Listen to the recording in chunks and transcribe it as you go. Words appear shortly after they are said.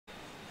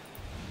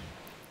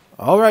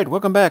Alright,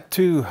 welcome back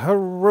to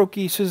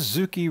Hiroki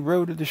Suzuki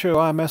Road to the Show.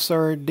 I'm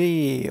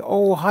SRD.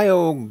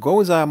 Ohio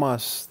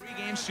gozaimasu.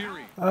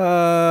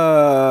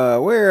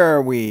 Where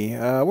are we?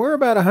 We're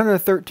about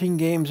 113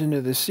 games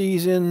into the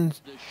season.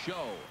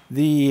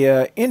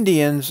 The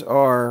Indians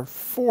are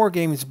 4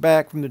 games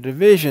back from the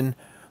division,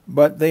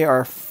 but they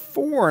are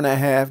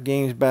 4.5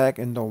 games back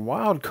in the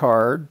wild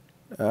card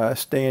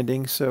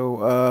standing.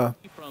 So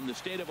from the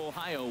state of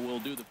Ohio will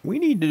do the we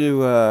need to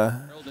do.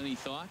 any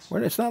thoughts?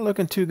 Well, it's not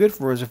looking too good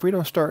for us if we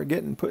don't start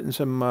putting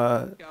some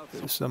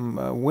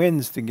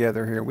wins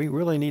together here. We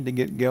really need to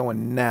get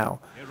going now.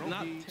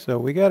 So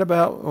we got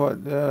about what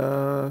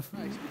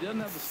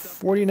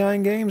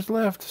 49 games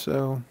left.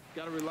 So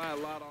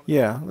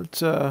yeah,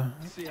 let's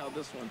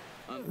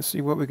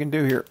see what we can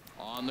do here.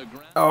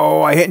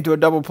 Oh, I hit into a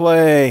double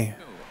play.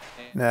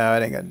 No,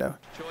 it ain't gonna do.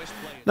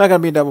 Not gonna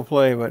be a double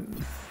play, but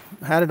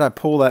how did I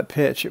pull that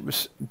pitch? It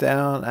was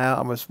down, out.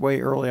 I was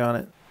way early on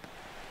it.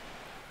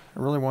 I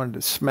really wanted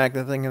to smack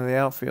that thing into the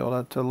outfield,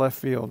 out to left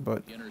field,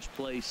 but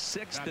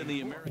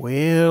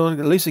well, at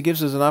least it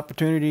gives us an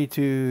opportunity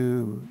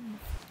to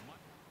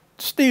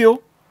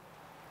steal.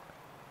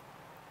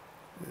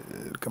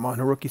 Come on,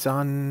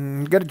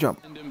 Hiroki-san, get a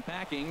jump.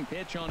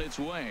 Pitch on its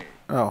way.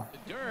 Oh.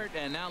 Dirt,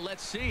 and now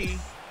let's see.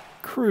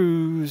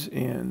 Cruise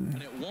in.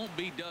 And it won't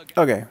be dug.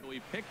 Okay. So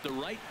he picked the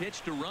right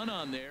pitch to run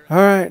on there. All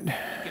right.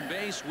 Second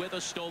base with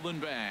a stolen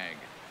bag.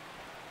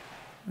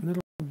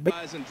 Little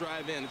And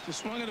drive in. If you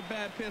swung at a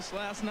bad pitch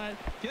last night,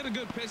 get a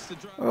good pitch to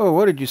drive. Oh,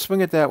 what did you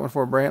swing at that one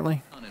for,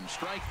 Brantley? On him,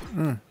 strike.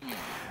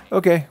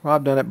 Okay, well,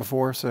 I've done it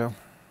before, so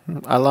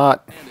a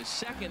lot. And a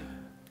second.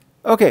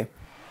 Okay.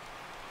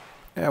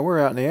 Yeah, we're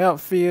out in the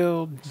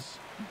outfield.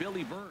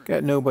 Billy Burns.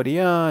 Got nobody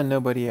on,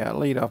 nobody out.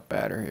 Leadoff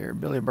batter here,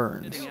 Billy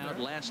Burns. Sitting out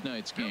last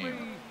night's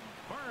game.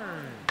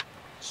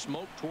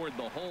 Smoke toward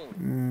the hole.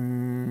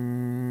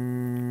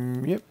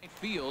 Yep.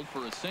 Field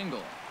for a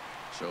single.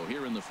 So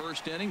here in the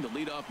first inning, the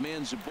leadoff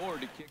man's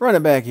aboard to kick. Run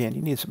it back in.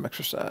 You need some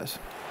exercise.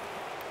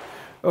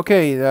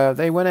 Okay,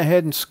 they went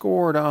ahead and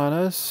scored on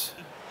us.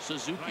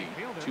 Suzuki,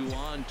 2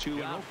 on,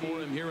 2 out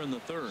for him here in the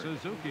third.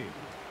 Suzuki.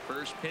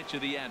 First pitch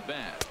of the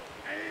at-bat.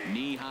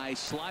 Knee-high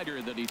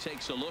slider that he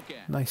takes a look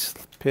at. Nice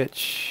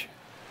pitch.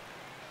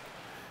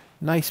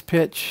 Nice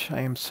pitch.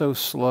 I am so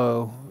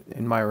slow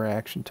in my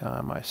reaction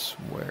time, I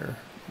swear.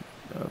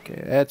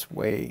 Okay, that's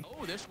way.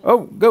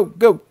 Oh, go,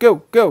 go,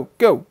 go, go,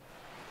 go.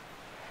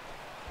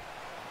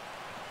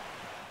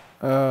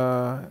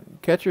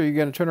 Catcher, you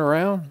gonna turn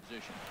around?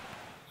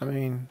 I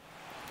mean,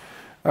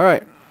 all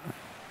right.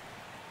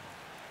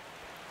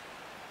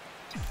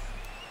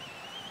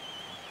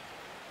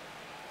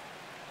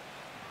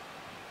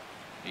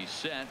 He's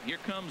set. Here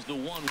comes the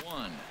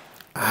 1-1.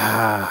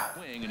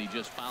 Swing, and he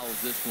just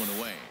fouls this one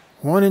away.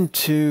 1 and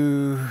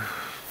 2.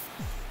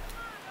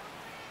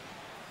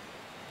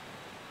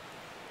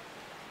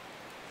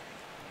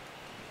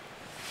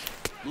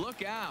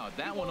 Look out.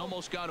 That one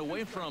almost got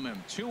away from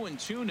him. 2 and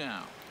 2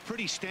 now.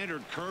 Pretty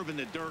standard curve in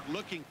the dirt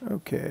looking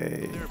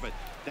Okay. there, but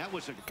that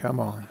was a Come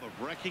on.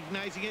 of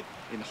recognizing it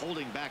and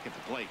holding back at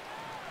the plate.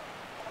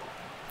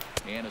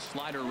 And a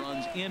slider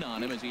runs in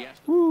on him as he has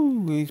to.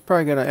 Ooh, he's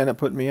probably gonna end up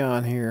putting me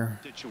on here.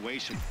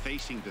 Situation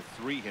facing the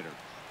 3-hitter.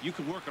 You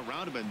can work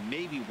around him and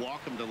maybe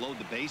walk him to load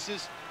the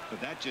bases,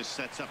 but that just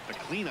sets up the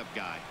cleanup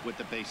guy with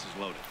the bases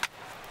loaded.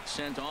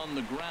 Sent on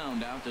the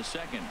ground out to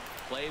second.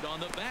 Played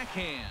on the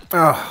backhand.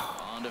 Oh.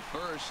 On to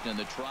first, and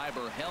the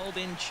Triber held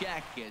in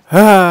check.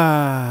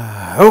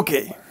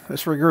 Okay,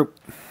 let's regroup.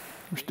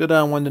 We're still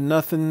down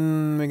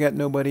 1-0. We got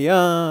nobody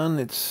on.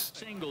 It's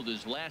Singled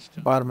his last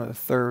time. bottom of the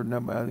third.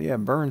 Nobody. Yeah,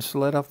 Burns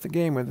led off the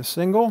game with a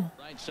single,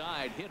 Right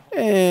side hit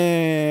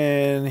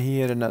and he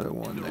hit another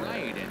one to there.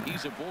 right, and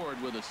he's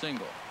aboard with a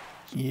single.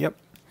 Yep.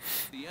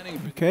 The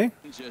inning Okay.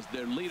 as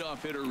their leadoff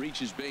hitter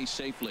reaches base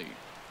safely.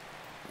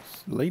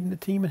 Leading the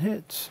team in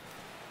hits.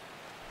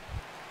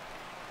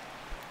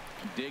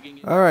 Digging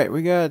in. All right,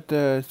 we got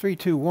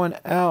 3-2-1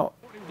 out.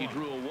 He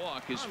drew a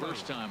walk his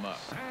first time up.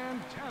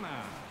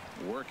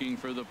 Working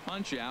for the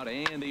punch out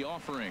and the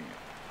offering.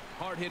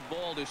 Hard hit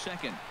ball to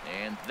second,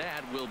 and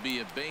that will be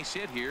a base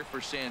hit here for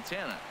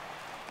Santana.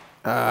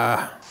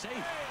 Safe.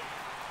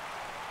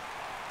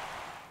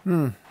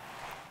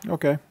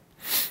 Okay.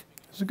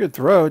 It's a good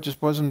throw. It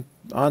just wasn't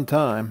on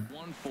time.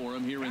 One for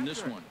him here in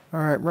this one.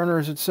 All right,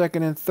 runners at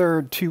second and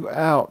third, 2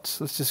 outs.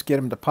 Let's just get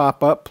him to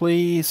pop up,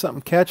 please.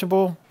 Something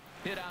catchable.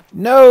 Hit out.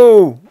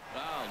 No.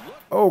 Look,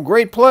 Oh,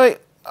 great play.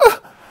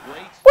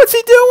 great. What's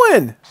he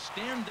doing?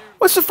 Stand there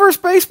What's the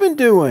first baseman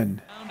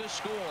doing? down to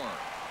score.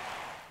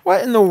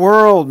 What in the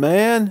world,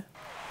 man?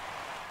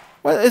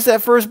 What is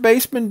that first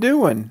baseman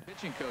doing?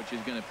 Pitching coach is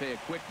going to pay a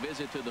quick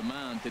visit to the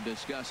mound to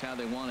discuss how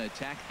they want to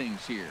attack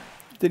things here.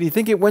 Did he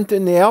think it went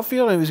in the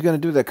outfield and he was going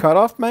to do the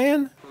cutoff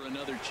man? For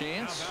another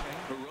chance.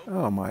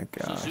 Oh, my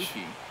gosh.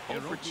 Suzuki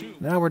 0 for 2.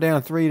 Now we're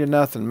down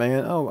 3-0,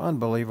 man. Oh,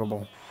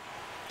 unbelievable.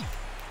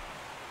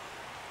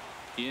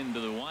 Into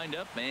the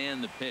windup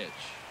and the pitch.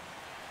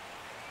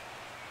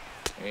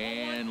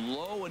 And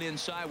low and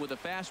inside with a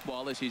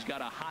fastball as he's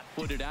got a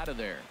hot-footed out of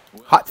there.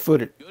 Well,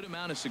 hot-footed. Good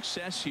amount of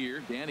success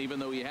here, Dan, even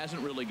though he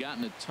hasn't really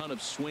gotten a ton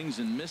of swings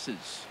and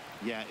misses.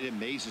 Yeah, it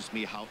amazes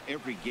me how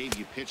every game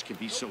you pitch can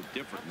be so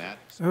different, Matt.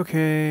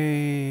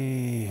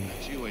 Okay.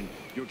 And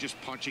you're just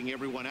punching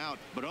everyone out,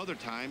 but other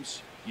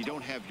times you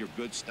don't have your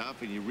good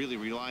stuff and you really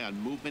rely on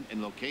movement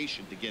and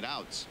location to get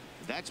outs.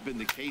 That's been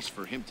the case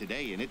for him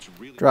today, and it's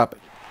really... Drop it.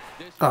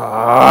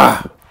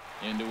 Ah.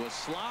 Into a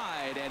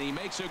slide, and he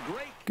makes a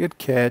great... Good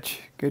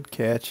catch. Good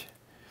catch.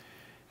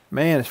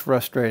 Man, it's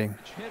frustrating.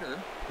 Hitter,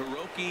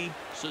 Hiroki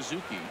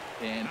Suzuki,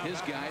 and his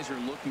guys are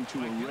looking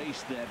to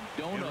erase that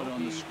donut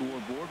on the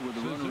scoreboard with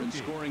a runner in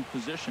scoring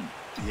position.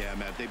 Yeah,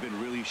 Matt, they've been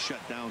really shut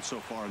down so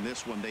far in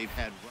this one. They've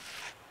had...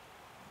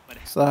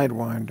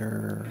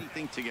 Sidewinder.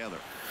 Anything together.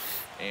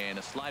 And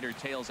a slider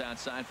tails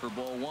outside for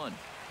ball one.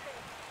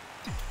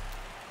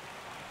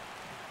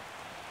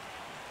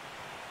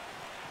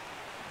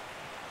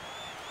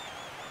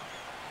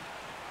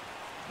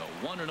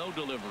 The 1-0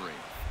 delivery.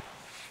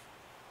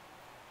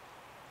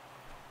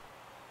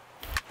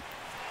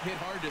 Hit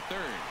hard to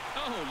third.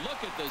 Oh,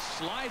 look at the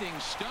sliding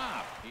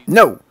stop.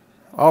 No.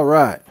 All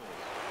right.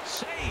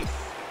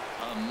 Safe.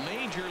 A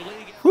major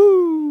league.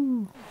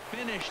 Woo.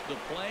 Finished the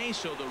play,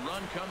 so the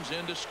run comes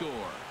in to score.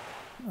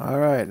 All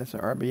right, that's an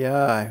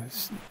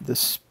RBI. The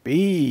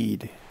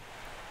speed.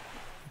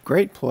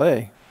 Great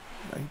play.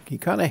 He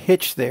kind of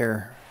hitched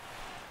there.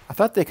 I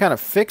thought they kind of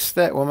fixed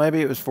that. Well,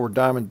 maybe it was for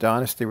Diamond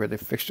Dynasty where they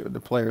fixed it where the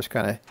players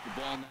kind of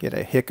get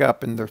a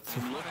hiccup in their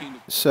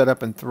set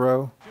up and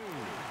throw.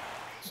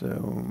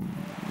 So,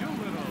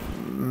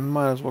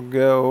 might as well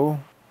go.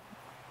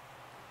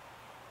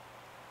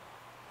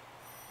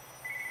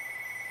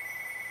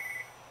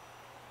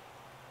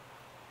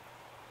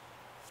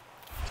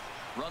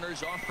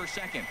 Runners off for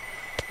second.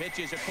 Pitch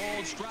is a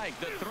cold strike.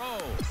 The throw.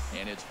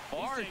 And it's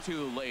far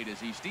too late as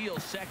he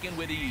steals second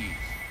with ease.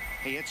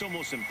 Hey, it's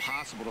almost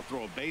impossible to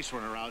throw a base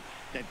runner out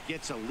that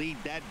gets a lead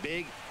that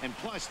big. And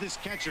plus, this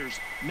catcher's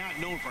not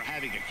known for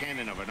having a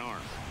cannon of an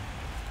arm.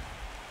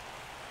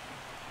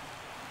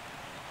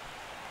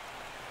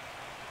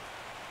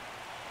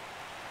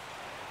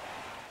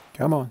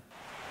 Come on.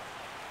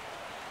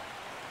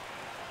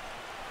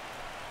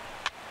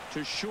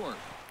 To short.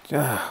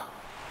 Ah.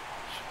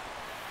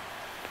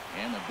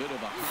 And a bit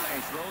of a high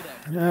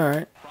throw. That All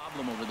right.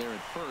 problem over there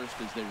at first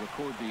as they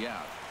record the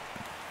out.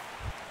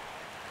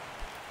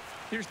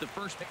 Here's the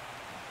first.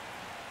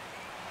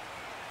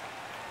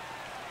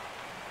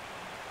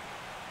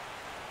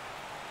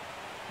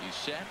 He's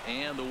set,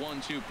 and the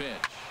 1-2 pitch.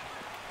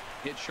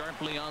 Hit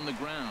sharply on the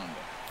ground.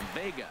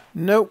 Vega.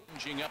 Nope.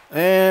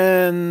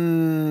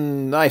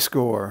 And I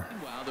score.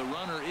 While the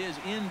runner is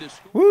in to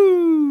score.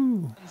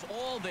 Woo!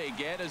 All they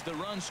get as the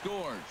run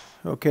scores.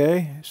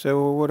 Okay,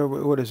 so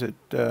what is it?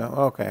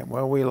 Okay,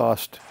 well, we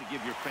lost. To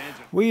give your fans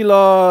We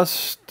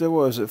lost, what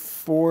was it,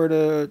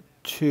 4-2.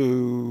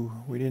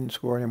 We didn't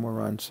score any more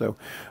runs. So,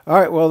 all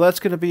right, well, that's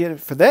going to be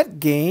it for that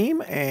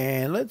game.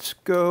 And let's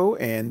go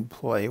and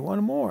play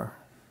one more.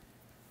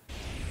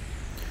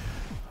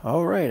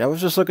 All right, I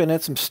was just looking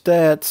at some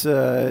stats.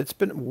 It's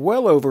been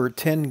well over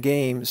 10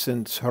 games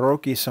since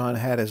Hiroki-san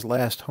had his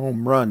last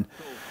home run.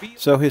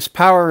 So his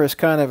power has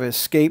kind of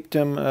escaped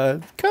him.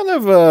 Kind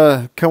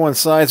of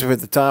coincides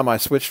with the time I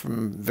switched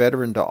from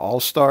veteran to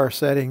all-star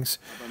settings.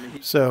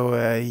 So,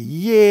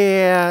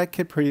 yeah, it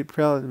could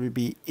probably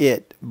be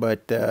it.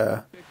 But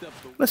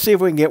let's see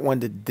if we can get one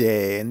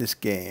today in this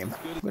game.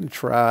 I'm going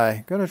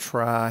to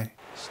try.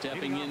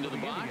 Stepping into the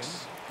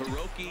box.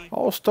 Hiroki.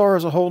 All-Star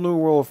is a whole new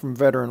world from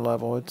veteran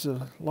level. It's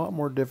a lot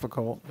more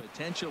difficult.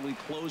 Potentially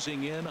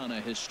closing in on a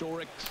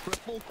historic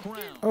triple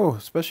crown. Oh,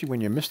 especially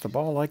when you miss the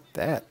ball like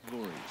that.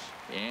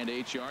 And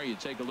HR, you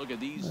take a look at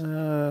these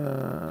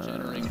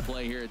centering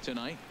play here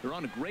tonight. They're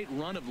on a great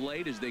run of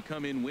late as they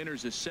come in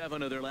winners of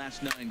 7 of their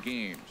last 9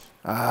 games.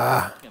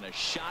 And a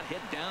shot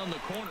hit down the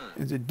corner.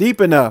 Is it deep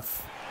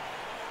enough?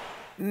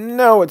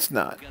 No, it's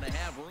not.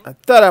 I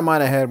thought I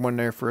might have had one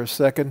there for a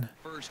second.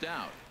 First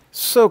out.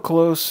 So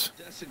close.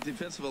 Fantastic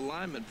defensive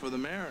alignment for the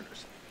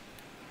Mariners.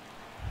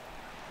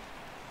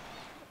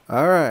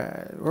 All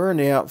right, we're in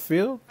the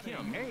outfield.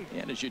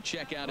 And as you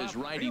check out his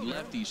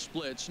righty-lefty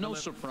splits, no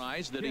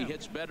surprise that he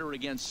hits better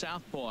against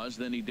southpaws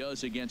than he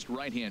does against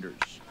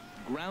right-handers.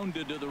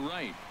 Grounded to the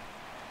right.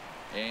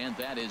 And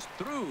that is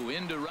through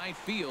into right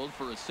field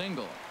for a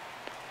single.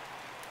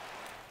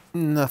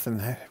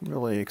 Nothing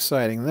really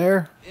exciting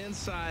there.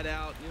 Inside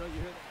out. You know, you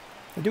hear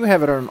I do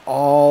have it on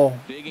all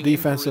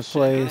defensive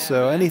plays,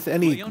 so any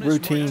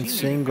routine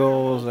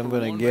singles I'm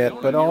going to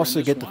get, but I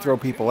also get to throw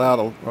people out,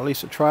 or at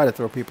least I try to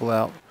throw people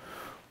out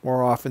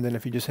more often than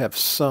if you just have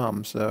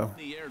some. So.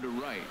 The air to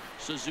right.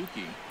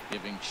 Suzuki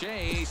giving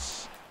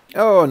chase.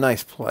 Oh,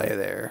 nice play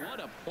there. What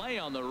a play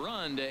on the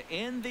run to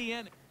end the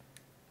inning.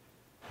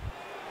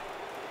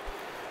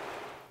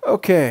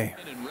 Okay.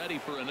 And ready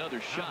for another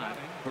shot.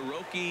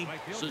 Hiroki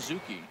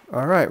Suzuki.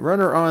 All right,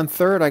 runner on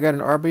third. I got an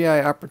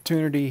RBI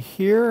opportunity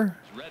here.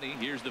 Ready.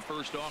 Here's the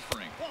first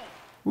offering.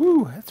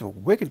 Woo, that's a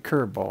wicked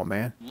curveball,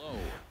 man. Low.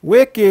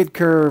 Wicked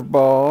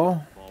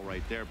curveball. Ball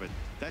right there, but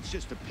that's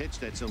just a pitch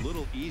that's a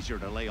little easier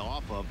to lay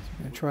off of.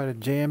 Gonna try to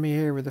jam me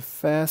here with a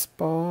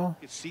fastball.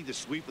 You can see the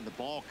sweep of the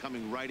ball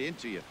coming right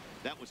into you.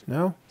 That was a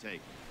No?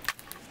 take.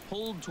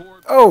 Pulled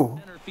toward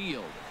Oh! center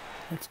field.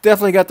 It's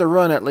definitely got the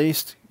run at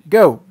least.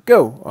 Go,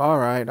 go. All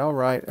right, all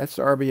right. That's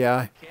the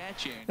RBI.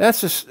 Catching.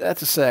 That's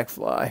a sac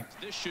fly.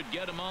 This should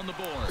get him on the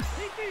board.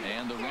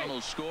 And the run will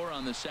score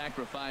on the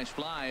sacrifice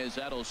fly as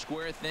that'll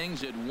square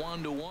things at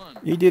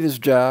 1-1. He did his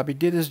job. He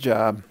did his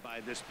job. By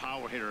this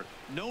power hitter,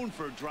 known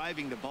for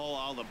driving the ball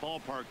out of the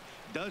ballpark,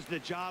 does the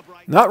job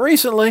right. Not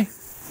recently.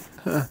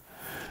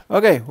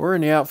 Okay, we're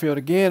in the outfield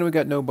again. We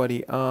got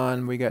nobody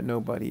on. We got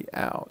nobody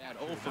out. At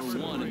 0 for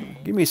 1.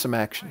 Give me some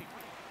action.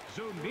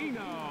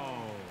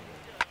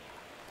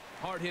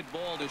 Hard hit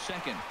ball to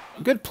second.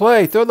 Good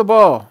play. Throw the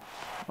ball.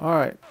 All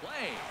right.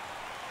 Play.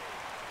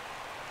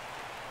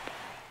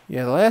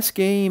 Yeah, the last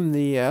game,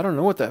 I don't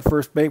know what that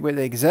first base, but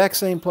the exact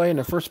same play, and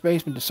the first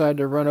baseman decided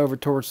to run over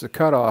towards the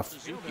cutoff.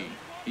 Suzuki.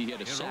 He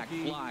hit a sac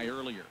fly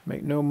earlier.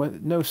 Make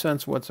no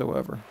sense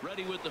whatsoever.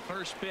 Ready with the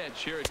first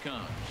pitch. Here it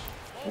comes.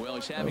 Well,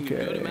 he's having a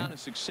Okay. good amount of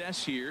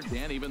success here,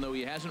 Dan, even though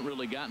he hasn't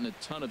really gotten a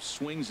ton of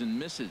swings and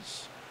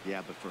misses.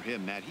 Yeah, but for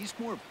him, Matt, he's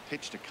more of a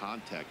pitch to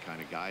contact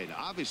kind of guy, and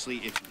obviously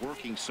it's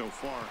working so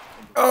far.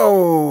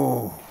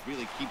 Oh!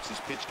 Really keeps his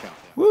pitch count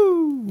down.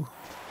 Woo!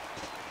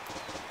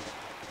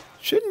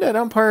 Shouldn't that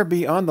umpire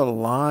be on the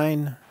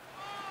line?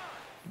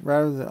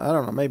 Rather than, I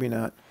don't know, maybe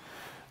not.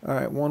 All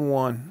right,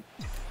 1-1.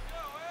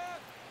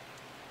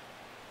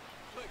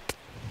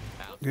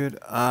 Good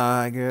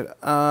eye,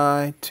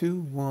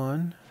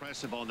 2-1.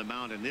 Impressive on the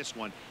mound in this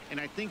one, and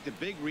I think the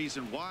big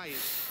reason why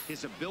is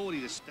his ability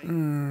to stay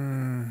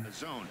in the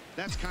zone.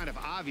 That's kind of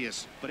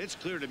obvious, but it's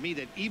clear to me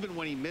that even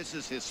when he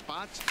misses his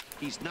spots,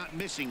 he's not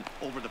missing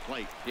over the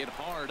plate. Hit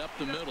hard up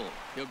the middle.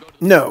 He'll go to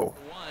the No.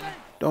 one,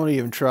 Don't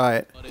even try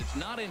it. but it's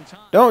not in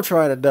time. Don't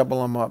try to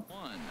double him up.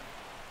 One.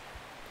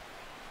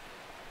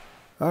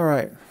 All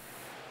right.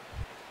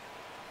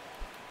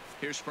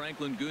 Here's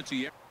Franklin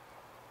Gutierrez.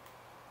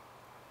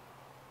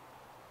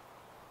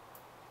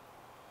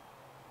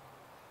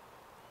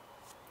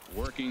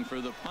 Working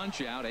for the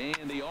punch out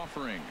and the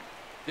offering.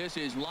 This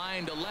is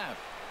line to left.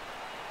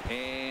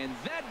 And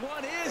that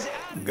one is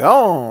out.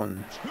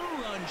 Gone.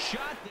 Two-run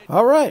shot that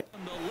All right.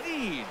 gives them the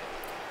lead.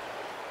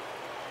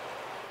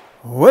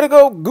 Way to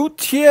go,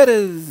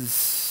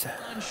 Gutierrez.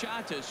 One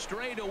shot to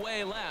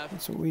straightaway left.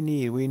 That's what we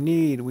need. We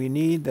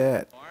need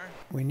that.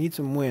 We need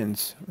some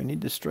wins. We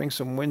need to string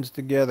some wins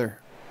together.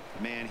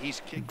 Man,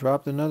 he's We kicked.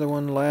 dropped another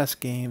one last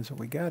game, so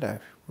we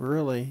gotta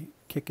really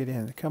kick it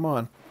in. Come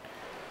on.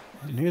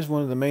 And here's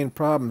one of the main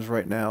problems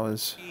right now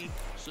is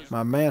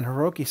my man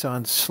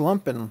Hiroki-san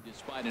slumping.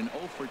 Despite an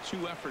 0 for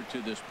 2 effort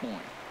to this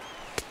point.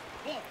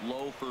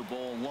 Low for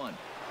ball 1.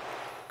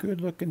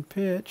 Good looking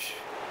pitch.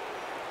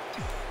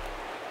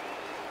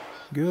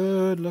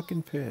 Good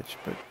looking pitch,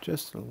 but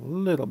just a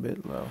little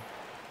bit low.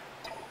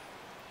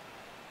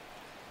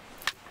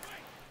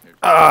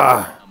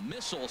 Ah! A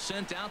missile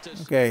sent out to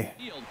Okay.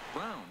 field.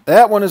 Brown.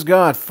 That one is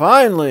gone.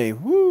 Finally.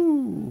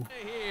 Woo!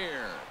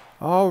 Here.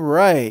 All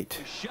right.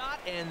 Shot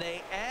and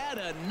they add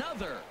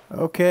another.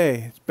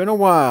 Okay. It's been a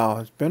while.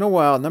 It's been a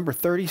while. Number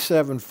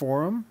 37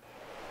 for him.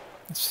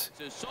 It's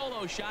a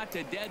solo shot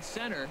to dead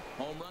center.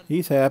 Home run.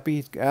 He's happy.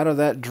 He's out of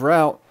that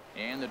drought.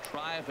 And the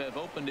Tribe have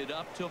opened it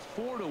up to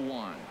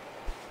 4-1.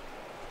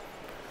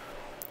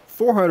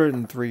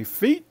 403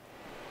 feet.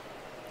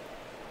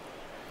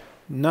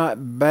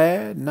 Not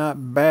bad.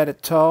 Not bad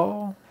at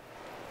all.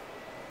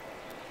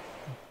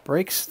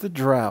 Breaks the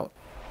drought.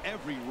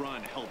 Every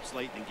run helps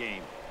late in the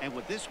game. And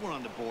with this one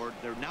on the board,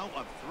 they're now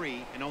up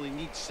 3 and only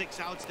need 6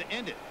 outs to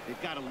end it.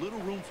 They've got a little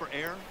room for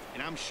error,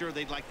 and I'm sure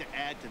they'd like to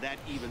add to that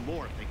even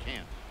more if they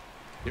can.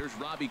 Here's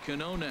Robbie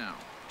Cano now.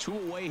 2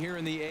 away here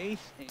in the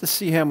 8th. To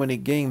see how many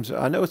games.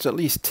 I know it's at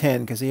least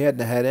 10 because he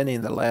hadn't had any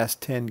in the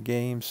last 10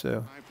 games.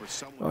 So, Time for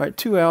someone all right,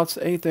 2 outs,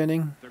 8th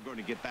inning. they're going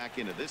to get back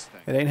into this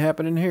thing. It ain't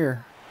happening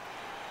here.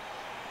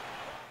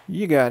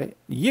 You got it.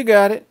 You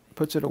got it.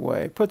 Puts it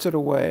away. Puts it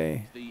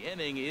away. The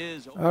inning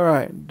is over. All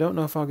right. Don't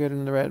know if I'll get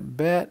in the red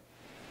bet.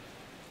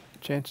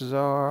 Chances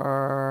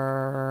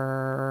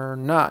are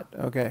not.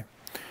 Okay.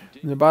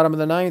 In the bottom of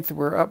the 9th,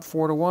 we're up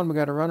 4-1. We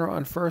got a runner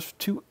on first,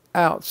 2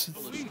 outs.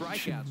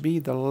 Should be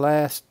the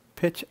last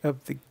pitch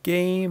of the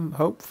game,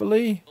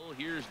 hopefully.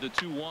 Here's the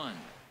 2-1.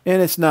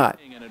 And it's not.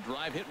 And a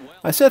drive hit well.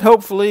 I said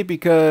hopefully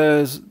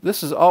because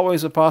this is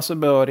always a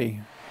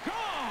possibility.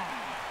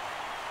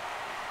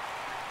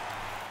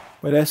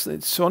 But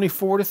it's only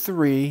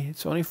 4-3.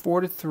 It's only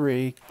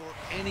 4-3. For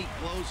any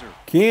closer.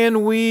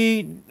 Can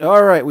we?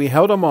 All right, we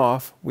held them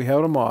off. We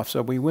held them off,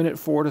 so we win it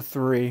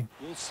 4-3.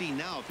 We'll see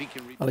now if he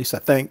can At least I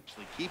think.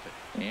 actually keep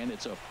it. And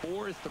it's a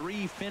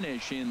 4-3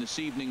 finish in this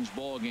evening's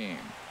ball game.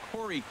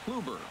 Corey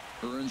Kluber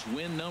earns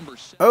win number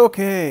 7.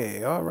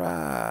 Okay, all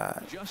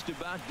right. Just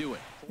about do it.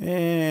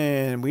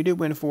 And we did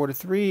win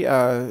 4-3.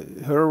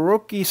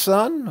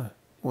 Hiroki-san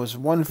was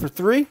 1 for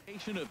 3.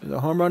 Patient of- The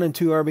home run and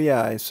 2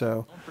 RBIs.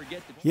 So Don't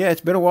forget to Yeah,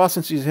 it's been a while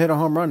since he's hit a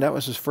home run. That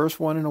was his first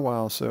one in a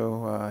while.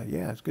 So,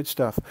 yeah, it's good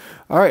stuff.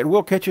 All right,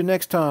 we'll catch you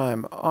next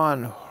time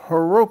on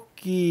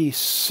Hiroki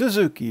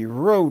Suzuki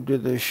Road to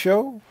the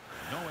Show.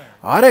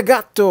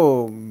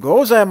 Arigato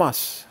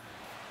gozaimasu.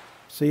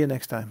 See you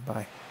next time.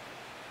 Bye.